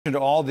To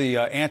all the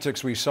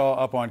antics we saw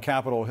up on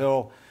Capitol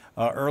Hill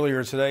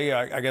earlier today,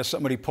 I guess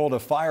somebody pulled a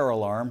fire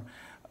alarm.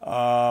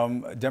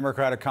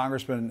 Democratic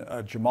Congressman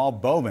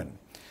Jamaal Bowman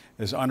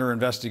is under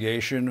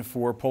investigation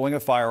for pulling a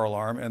fire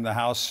alarm in the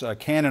House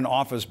Cannon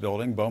office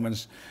building.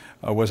 Bowman's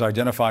was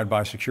identified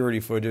by security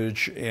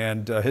footage,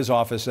 and his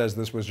office says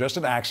this was just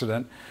an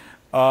accident.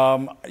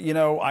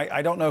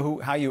 I don't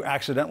know how you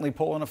accidentally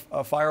pull in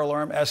a fire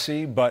alarm,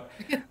 SC, but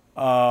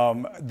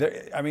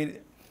I mean,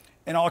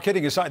 and all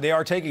kidding aside, they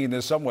are taking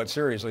this somewhat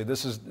seriously.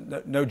 This is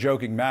no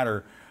joking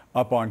matter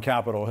up on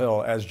Capitol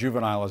Hill, as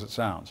juvenile as it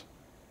sounds.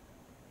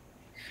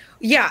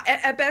 Yeah,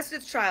 at best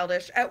it's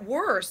childish. At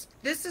worst,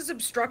 this is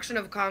obstruction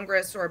of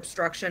Congress or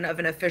obstruction of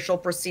an official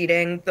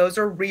proceeding. Those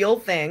are real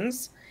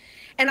things.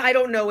 And I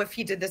don't know if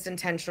he did this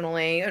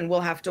intentionally, and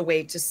we'll have to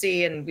wait to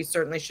see. And we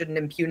certainly shouldn't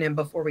impugn him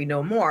before we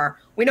know more.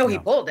 We know he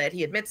pulled it.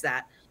 He admits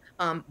that.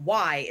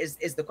 Why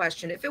is the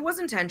question. If it was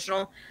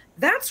intentional,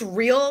 that's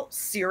real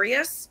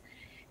serious.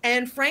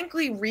 And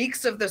frankly,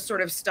 reeks of the sort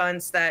of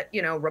stunts that,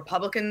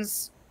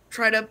 Republicans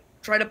try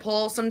to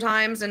pull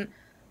sometimes. And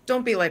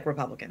don't be like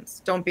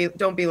Republicans. Don't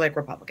be like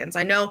Republicans.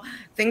 I know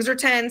things are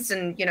tense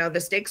and,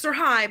 the stakes are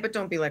high, but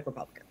don't be like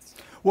Republicans.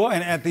 Well,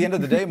 and at the end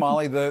of the day,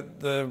 Molly,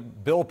 the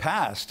bill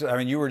passed. I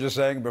mean, you were just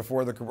saying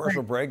before the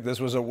commercial break,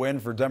 this was a win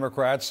for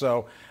Democrats.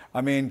 So,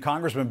 I mean,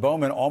 Congressman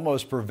Bowman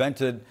almost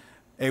prevented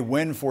a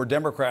win for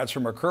Democrats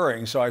from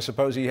occurring. So I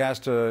suppose he has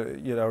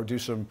to, do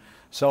some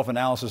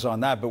self-analysis on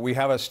that. But we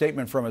have a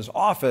statement from his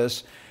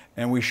office,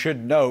 and we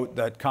should note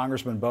that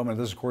Congressman Bowman,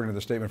 this is according to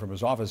the statement from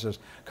his office, says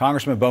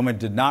Congressman Bowman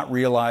did not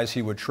realize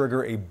he would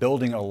trigger a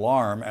building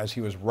alarm as he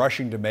was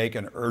rushing to make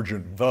an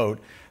urgent vote.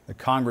 The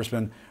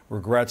congressman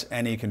regrets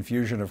any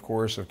confusion, of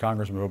course. If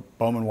Congressman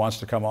Bowman wants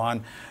to come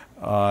on,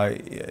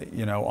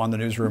 on the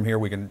newsroom here,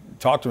 we can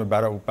talk to him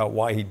about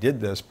why he did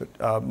this.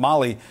 But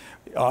Molly,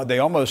 they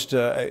almost,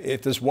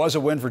 if this was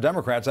a win for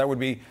Democrats, that would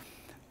be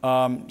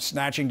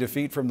snatching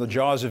defeat from the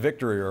jaws of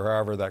victory, or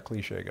however that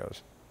cliche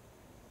goes.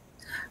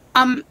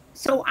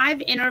 So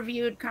I've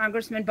interviewed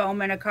Congressman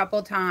Bowman a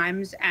couple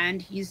times,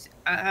 and he's,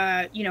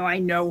 I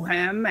know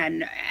him,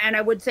 and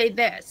I would say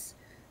this: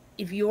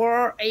 if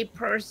you're a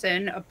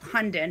person, a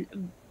pundit,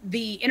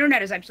 the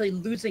internet is actually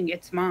losing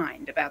its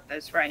mind about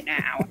this right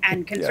now,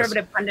 and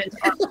conservative pundits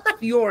are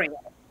furious.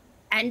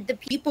 And the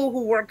people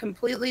who were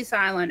completely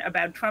silent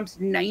about Trump's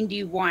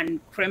 91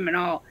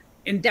 criminal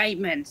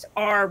indictments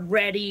are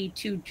ready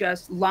to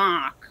just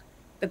lock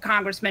the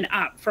congressman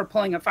up for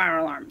pulling a fire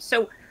alarm.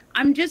 So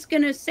I'm just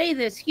going to say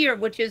this here,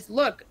 which is,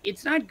 look,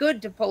 it's not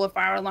good to pull a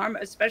fire alarm,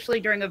 especially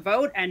during a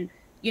vote. And,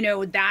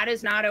 that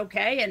is not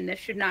okay. And this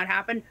should not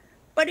happen.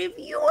 But if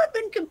you have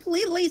been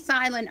completely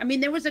silent, I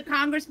mean, there was a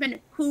congressman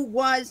who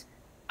said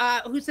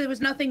there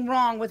was nothing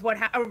wrong with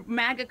a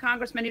MAGA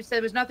congressman who said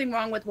there was nothing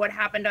wrong with what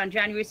happened on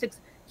January 6th.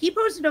 He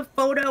posted a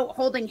photo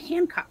holding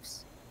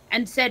handcuffs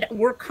and said,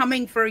 "We're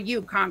coming for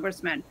you,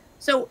 Congressman."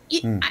 So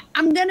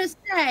I'm going to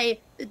say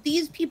that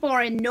these people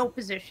are in no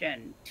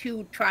position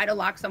to try to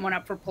lock someone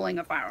up for pulling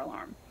a fire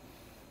alarm.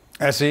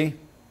 SE?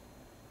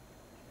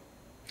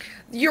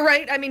 You're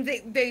right. I mean,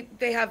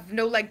 they have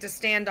no leg to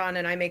stand on,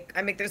 and I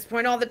make this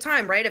point all the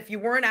time, right? If you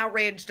weren't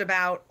outraged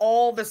about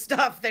all the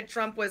stuff that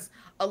Trump was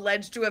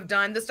alleged to have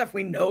done, the stuff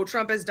we know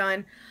Trump has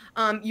done,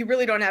 you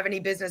really don't have any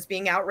business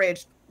being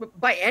outraged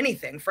by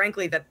anything,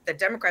 frankly, that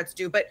Democrats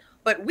do.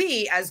 But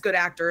we, as good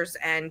actors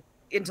and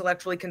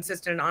intellectually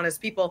consistent and honest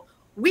people,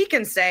 we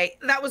can say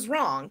that was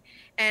wrong.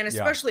 And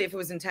especially if it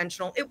was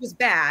intentional, it was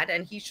bad,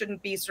 and he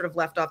shouldn't be sort of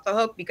left off the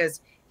hook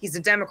because he's a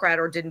Democrat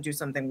or didn't do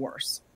something worse.